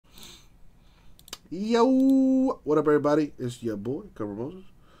Yo, what up, everybody? It's your boy, Cover Moses.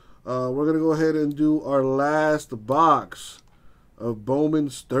 We're gonna go ahead and do our last box of Bowman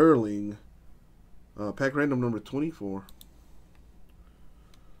Sterling, pack random number 24.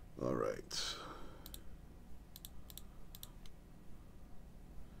 All right.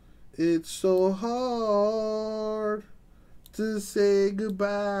 It's so hard to say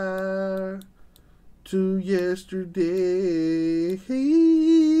goodbye to yesterday.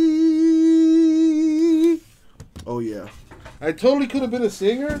 Oh yeah, I totally could have been a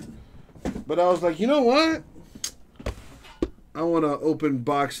singer, but I was like, you know what? I want to open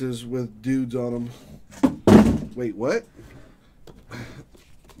boxes with dudes on them. Wait, what?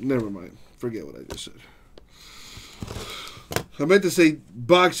 Never mind. Forget what I just said. I meant to say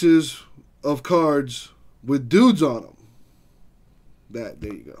boxes of cards with dudes on them. There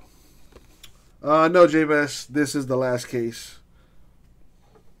you go. No, J-Bass, this is the last case.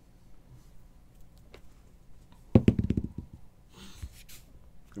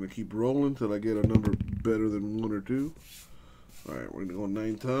 Gonna keep rolling till I get a number better than 1 or 2. Alright, we're gonna go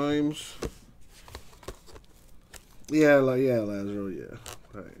 9 times. Yeah, Lazaro, yeah.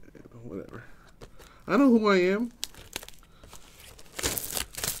 Alright, whatever. I know who I am.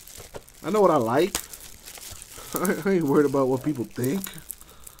 I know what I like. I ain't worried about what people think.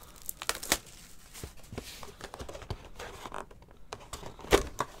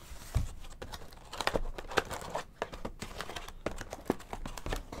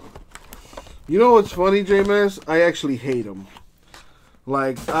 You know what's funny, J-Mass? I actually hate them.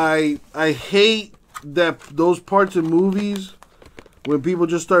 Like, I hate that those parts of movies when people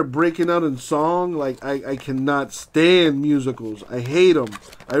just start breaking out in song. Like, I cannot stand musicals. I hate them.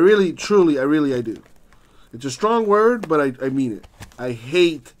 I really, truly, I do. It's a strong word, but I mean it. I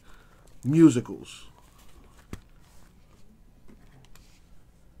hate musicals.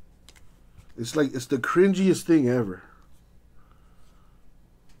 It's like, it's the cringiest thing ever.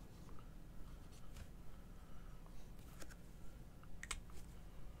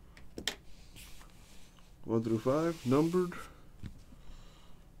 One through 5, numbered.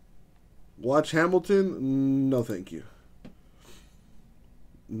 Watch Hamilton? No, thank you.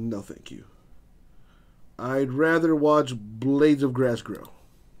 No, thank you. I'd rather watch Blades of Grass Grow.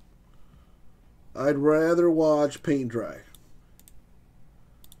 I'd rather watch paint dry.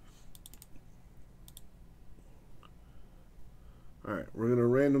 Alright, we're going to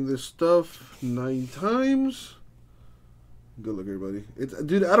random this stuff 9 times. Good luck, everybody.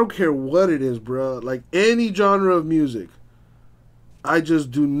 Dude, I don't care what it is, bro. Like, any genre of music. I just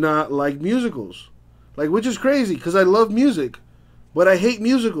do not like musicals. Like, which is crazy, because I love music. But I hate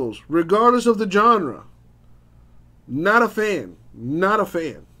musicals, regardless of the genre. Not a fan. Not a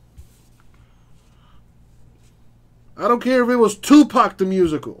fan. I don't care if it was Tupac the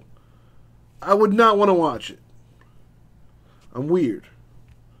musical. I would not want to watch it. I'm weird.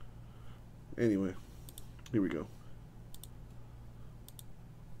 Anyway, here we go.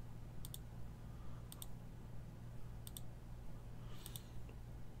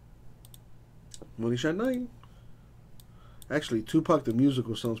 Money Shot 9. Actually, Tupac the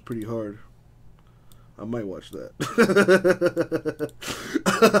musical sounds pretty hard. I might watch that.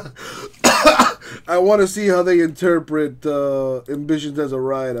 I want to see how they interpret Ambitions as a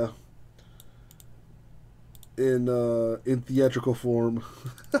Rider in theatrical form.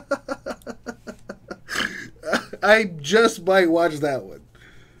 I just might watch that one.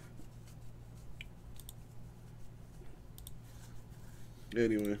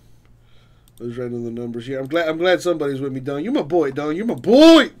 Anyway. Let's write in the numbers here. I'm glad somebody's with me, Don. You're my boy, Don. You're my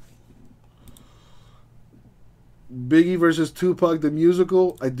boy. Biggie versus Tupac the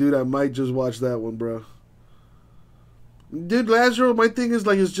musical. Dude, I might just watch that one, bro. Dude, Lazaro, my thing is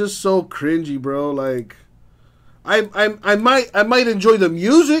like it's just so cringy, bro. Like, I might enjoy the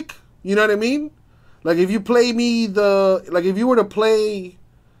music. You know what I mean? Like if you play me if you were to play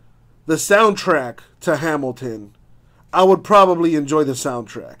the soundtrack to Hamilton, I would probably enjoy the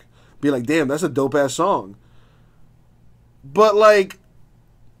soundtrack. Be like, damn, that's a dope-ass song. But, like,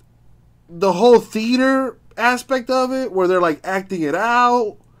 the whole theater aspect of it, where they're, like, acting it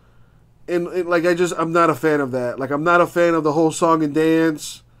out, and like, I'm not a fan of that. Like, I'm not a fan of the whole song and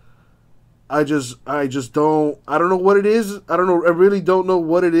dance. I don't know what it is. I really don't know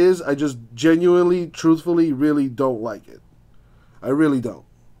what it is. I just genuinely, truthfully, really don't like it. I really don't.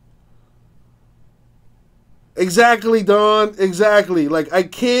 Exactly, Don. Exactly. Like, I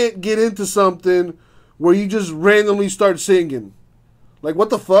can't get into something where you just randomly start singing. Like, what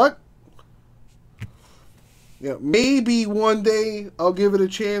the fuck? Yeah, maybe one day I'll give it a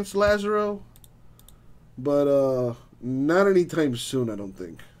chance, Lazaro. But, not anytime soon, I don't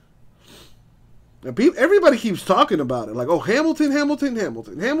think. And everybody keeps talking about it. Like, oh, Hamilton, Hamilton,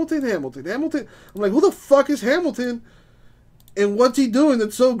 Hamilton, Hamilton, Hamilton, Hamilton. I'm like, who the fuck is Hamilton? And what's he doing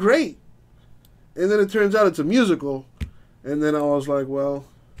that's so great? And then it turns out it's a musical. And then I was like, well,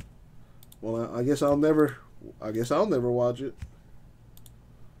 I guess I'll never watch it.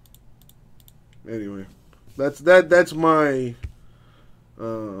 Anyway, that's my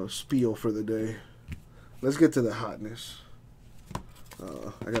spiel for the day. Let's get to the hotness.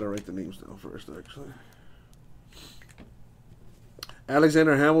 I gotta write the names down first, actually.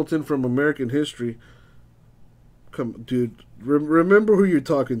 Alexander Hamilton from American History. Come, dude, remember who you're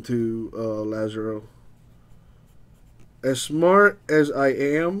talking to, Lazaro. As smart as I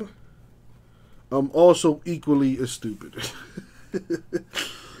am, I'm also equally as stupid.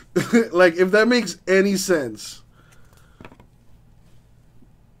 Like, if that makes any sense.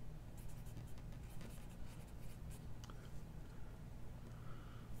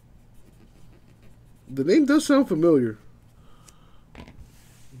 The name does sound familiar.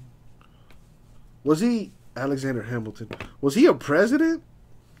 Was he Alexander Hamilton? Was he a president?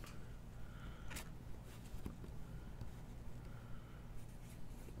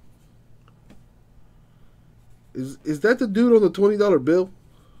 Is that the dude on the $20 bill?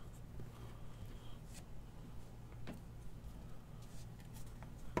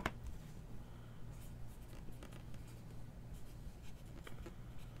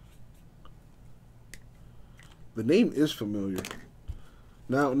 The name is familiar.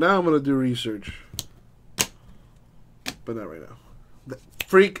 Now I'm gonna do research, but not right now.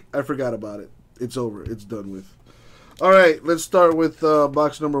 Freak, I forgot about it. It's over. It's done with. All right, let's start with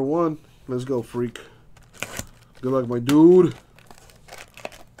box number 1. Let's go, Freak. Good luck, my dude.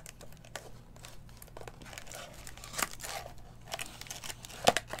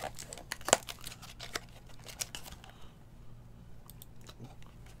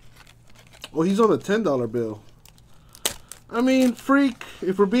 Oh, he's on a $10 bill. I mean, Freak,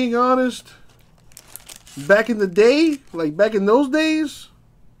 if we're being honest, back in the day, like back in those days,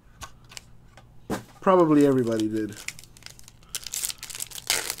 probably everybody did.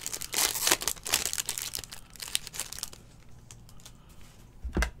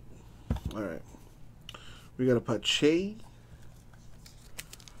 All right. We got a Pache.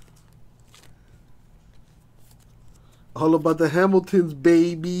 All about the Hamiltons,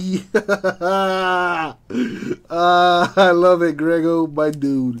 baby. I love it, Grego, my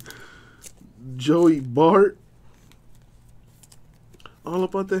dude. Joey Bart. All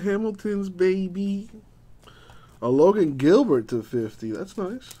about the Hamiltons, baby. A Logan Gilbert to 50. That's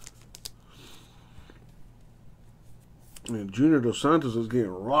nice. Man, Junior Dos Santos is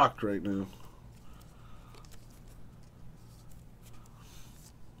getting rocked right now.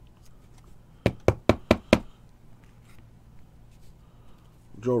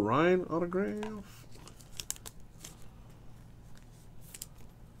 Joe Ryan autograph.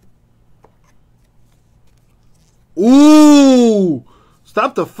 Ooh!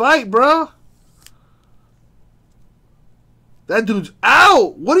 Stop the fight, bro. That dude's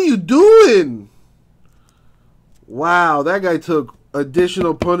out. What are you doing? Wow, that guy took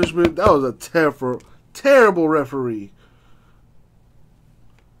additional punishment. That was a terrible referee.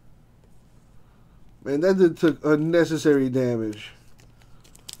 Man, that dude took unnecessary damage.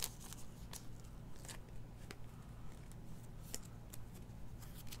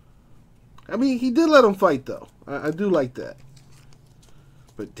 I mean, he did let him fight, though. I do like that.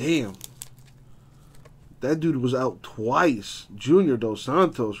 But damn. That dude was out twice. Junior Dos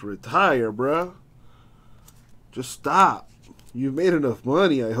Santos, retire, bruh. Just stop. You've made enough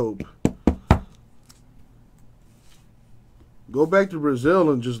money, I hope. Go back to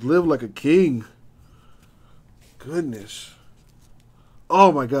Brazil and just live like a king. Goodness.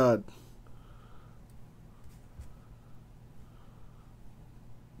 Oh, my God.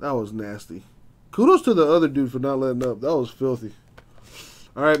 That was nasty. Kudos to the other dude for not letting up. That was filthy.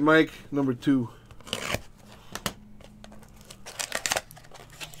 All right, Mike, number 2.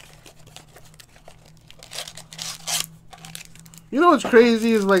 You know what's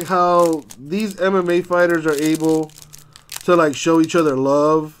crazy is like how these MMA fighters are able to like show each other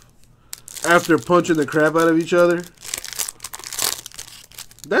love after punching the crap out of each other.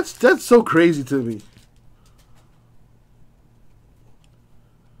 That's so crazy to me.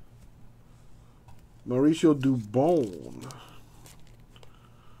 Mauricio Dubon.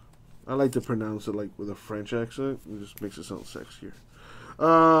 I like to pronounce it like with a French accent. It just makes it sound sexier.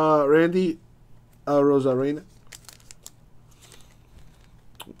 Randy Rosarena.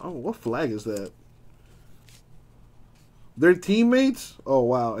 Oh, what flag is that? They're teammates? Oh,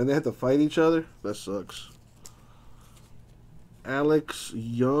 wow. And they have to fight each other? That sucks. Alex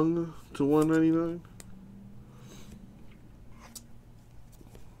Young to 199.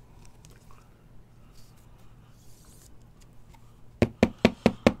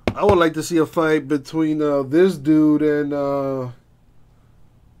 I would like to see a fight between this dude and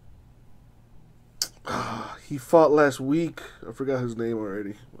he fought last week. I forgot his name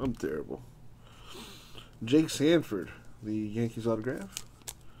already. I'm terrible. Jake Sanford, the Yankees autograph.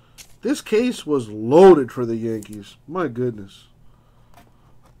 This case was loaded for the Yankees. My goodness.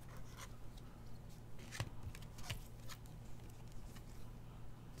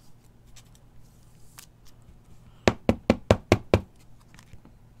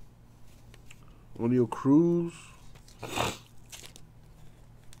 O'Neal Cruz.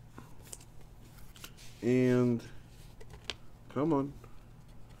 And come on.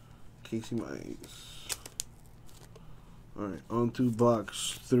 Casey Mize. Alright, on to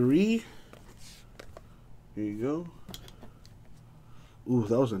box 3. Here you go. Ooh,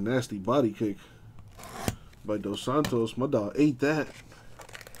 that was a nasty body kick by Dos Santos. My dog ate that.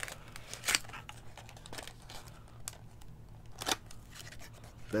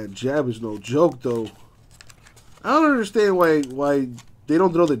 That jab is no joke, though. I don't understand why they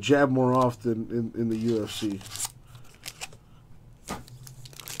don't throw the jab more often in the UFC.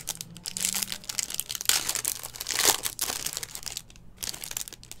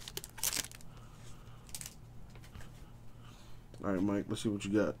 All right, Mike, let's see what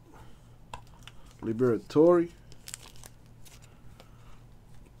you got. Liberatore.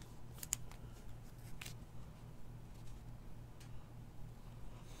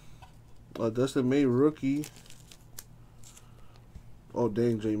 Dustin May rookie. Oh,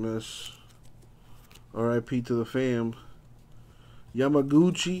 dang, J-Mess. RIP to the fam.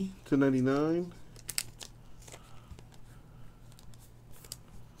 Yamaguchi to 99.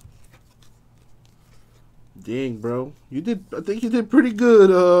 Dang, bro. You did, I think you did pretty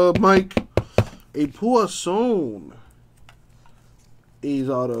good, Mike. A Poisson. A's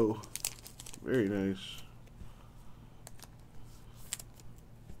auto. Very nice.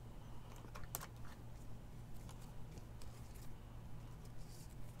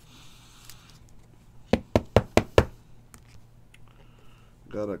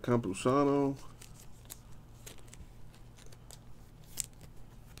 Got a Campusano.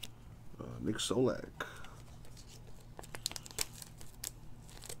 Nick Solak.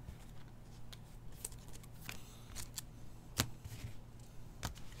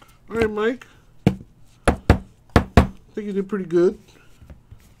 All right, Mike. I think you did pretty good.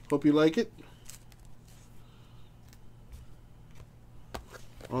 Hope you like it.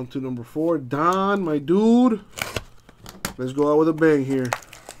 On to number 4. Don, my dude. Let's go out with a bang here.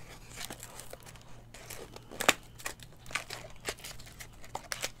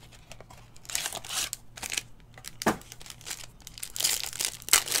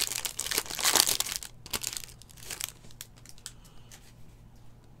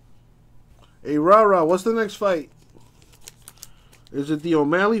 Hey, Rara, what's the next fight? Is it the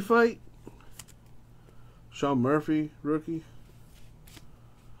O'Malley fight? Sean Murphy, rookie.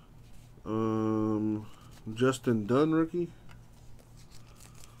 Justin Dunn, rookie.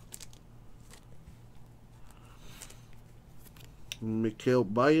 Mikael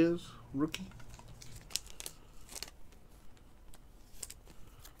Baez, rookie.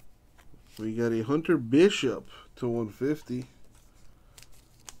 We got a Hunter Bishop to 150.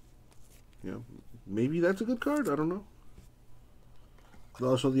 Yeah, maybe that's a good card. I don't know.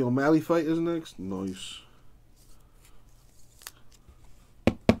 Also, the O'Malley fight is next. Nice.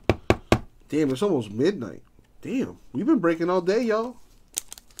 Damn, it's almost midnight. Damn, we've been breaking all day, y'all.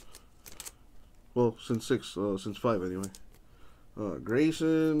 Well, since 5 anyway.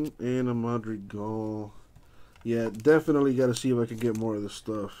 Grayson and a Madrigal. Yeah, definitely got to see if I can get more of this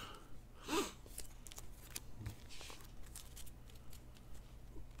stuff.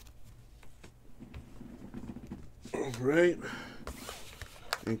 All right.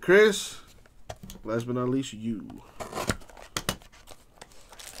 And Chris, last but not least, you.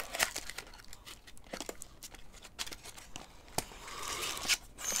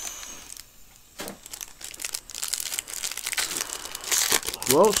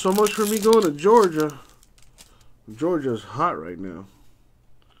 Well, so much for me going to Georgia. Georgia's hot right now.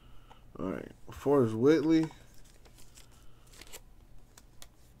 All right, Forrest Whitley.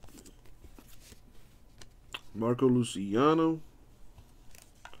 Marco Luciano.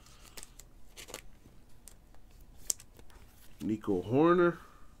 Nico Horner.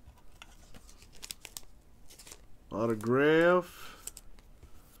 Autograph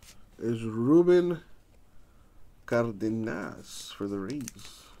is Ruben Cardenas for the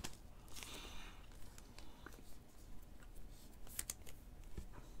Rays.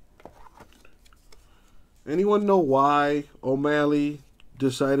 Anyone know why O'Malley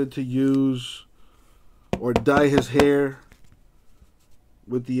decided to use or dye his hair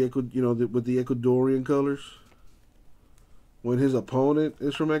with the with the Ecuadorian colors when his opponent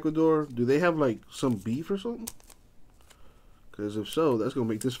is from Ecuador? Do they have like some beef or something? Because if so, that's gonna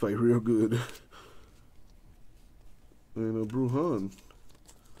make this fight real good. And Bruhan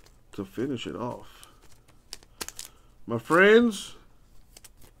to finish it off. My friends,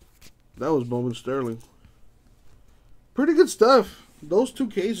 that was Bowman Sterling. Pretty good stuff. Those two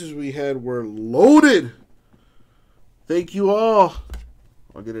cases we had were loaded. Thank you all.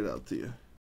 I'll get it out to you.